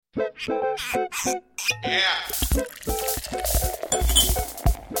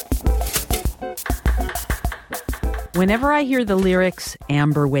Whenever I hear the lyrics,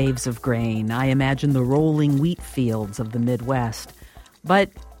 "Amber waves of grain," I imagine the rolling wheat fields of the Midwest.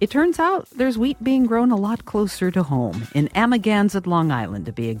 But it turns out there's wheat being grown a lot closer to home, in Amagansett, Long Island,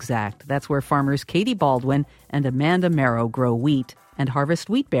 to be exact. That's where farmers Katie Baldwin and Amanda Merrow grow wheat and harvest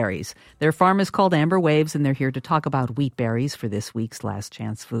wheat berries. Their farm is called Amber Waves, and they're here to talk about wheat berries for this week's Last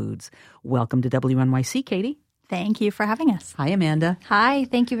Chance Foods. Welcome to WNYC, Katie. Thank you for having us. Hi, Amanda. Hi,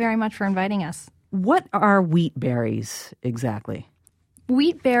 thank you very much for inviting us. What are wheat berries exactly?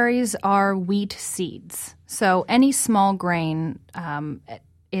 Wheat berries are wheat seeds. So any small grain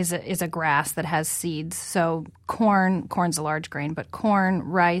is a grass that has seeds. So corn's a large grain, but corn,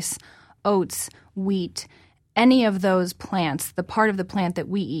 rice, oats, wheat, any of those plants, the part of the plant that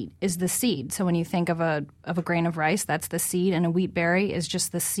we eat is the seed. So when you think of a grain of rice, that's the seed, and a wheat berry is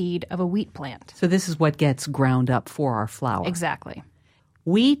just the seed of a wheat plant. So this is what gets ground up for our flour. Exactly.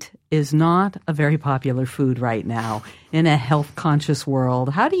 Wheat is not a very popular food right now in a health-conscious world.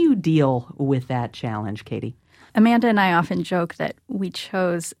 How do you deal with that challenge, Katie? Amanda and I often joke that we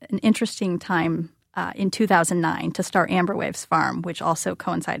chose an interesting time in 2009 to start Amber Waves Farm, which also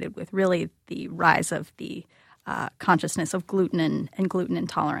coincided with really the rise of the consciousness of gluten and gluten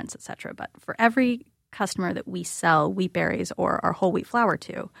intolerance, et cetera. But for every customer that we sell wheat berries or our whole wheat flour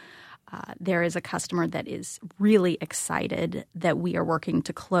to, there is a customer that is really excited that we are working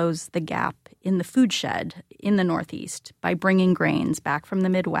to close the gap in the food shed in the Northeast by bringing grains back from the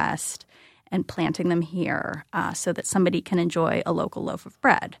Midwest and planting them here so that somebody can enjoy a local loaf of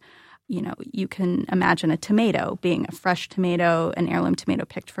bread. You know, you can imagine a tomato being a fresh tomato, an heirloom tomato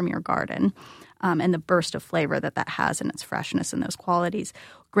picked from your garden, and the burst of flavor that has in its freshness and those qualities.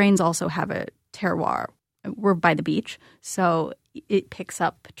 Grains also have a terroir. We're by the beach, so it picks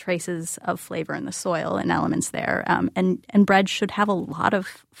up traces of flavor in the soil and elements there. And bread should have a lot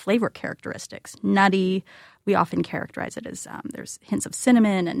of flavor characteristics. Nutty, we often characterize it as there's hints of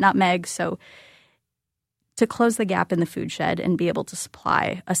cinnamon and nutmeg. So to close the gap in the food shed and be able to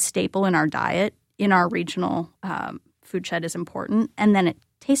supply a staple in our diet, in our regional food shed is important. And then it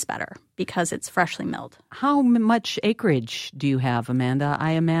tastes better because it's freshly milled. How much acreage do you have, Amanda?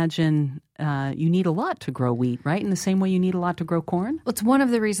 I imagine you need a lot to grow wheat, right? In the same way you need a lot to grow corn? Well, it's one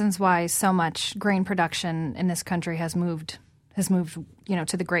of the reasons why so much grain production in this country has moved,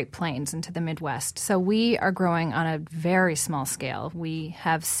 to the Great Plains and to the Midwest. So we are growing on a very small scale. We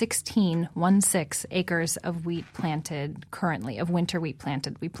have 16 acres of wheat planted currently, of winter wheat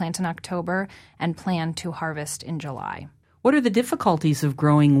planted. We plant in October and plan to harvest in July. What are the difficulties of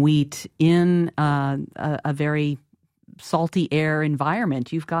growing wheat in a very salty air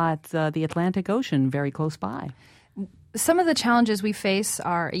environment? You've got the Atlantic Ocean very close by. Some of the challenges we face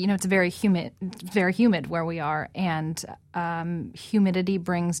are, it's very humid where we are, and humidity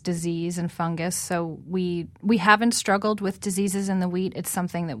brings disease and fungus. So we haven't struggled with diseases in the wheat. It's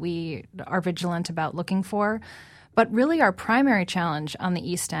something that we are vigilant about looking for. But really our primary challenge on the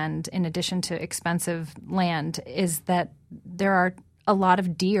East End, in addition to expensive land, is that there are a lot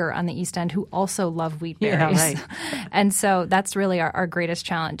of deer on the East End who also love wheat berries. Yeah, right. And so that's really our greatest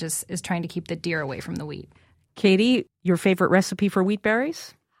challenge is trying to keep the deer away from the wheat. Katie, your favorite recipe for wheat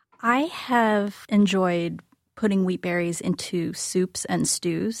berries? I have enjoyed putting wheat berries into soups and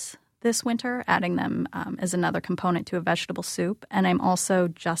stews this winter, adding them as another component to a vegetable soup. And I'm also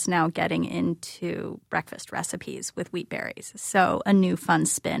just now getting into breakfast recipes with wheat berries. So a new fun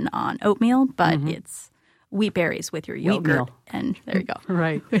spin on oatmeal, but it's wheat berries with your yogurt. And there you go.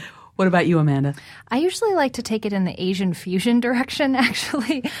 Right. What about you, Amanda? I usually like to take it in the Asian fusion direction,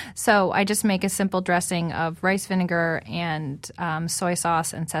 actually. So I just make a simple dressing of rice vinegar and soy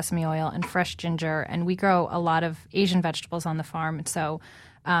sauce and sesame oil and fresh ginger. And we grow a lot of Asian vegetables on the farm. So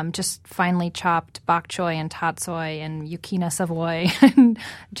just finely chopped bok choy and tatsoi and Yukina Savoy, and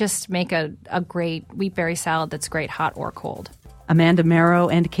just make a great wheat berry salad that's great hot or cold. Amanda Merrow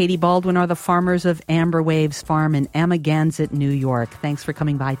and Katie Baldwin are the farmers of Amber Waves Farm in Amagansett, New York. Thanks for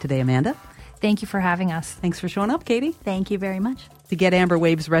coming by today, Amanda. Thank you for having us. Thanks for showing up, Katie. Thank you very much. To get Amber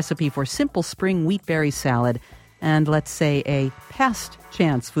Waves' recipe for simple spring wheat berry salad and, let's say, a past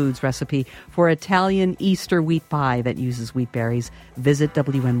chance foods recipe for Italian Easter wheat pie that uses wheat berries, visit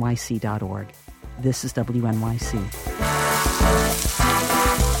WNYC.org. This is WNYC.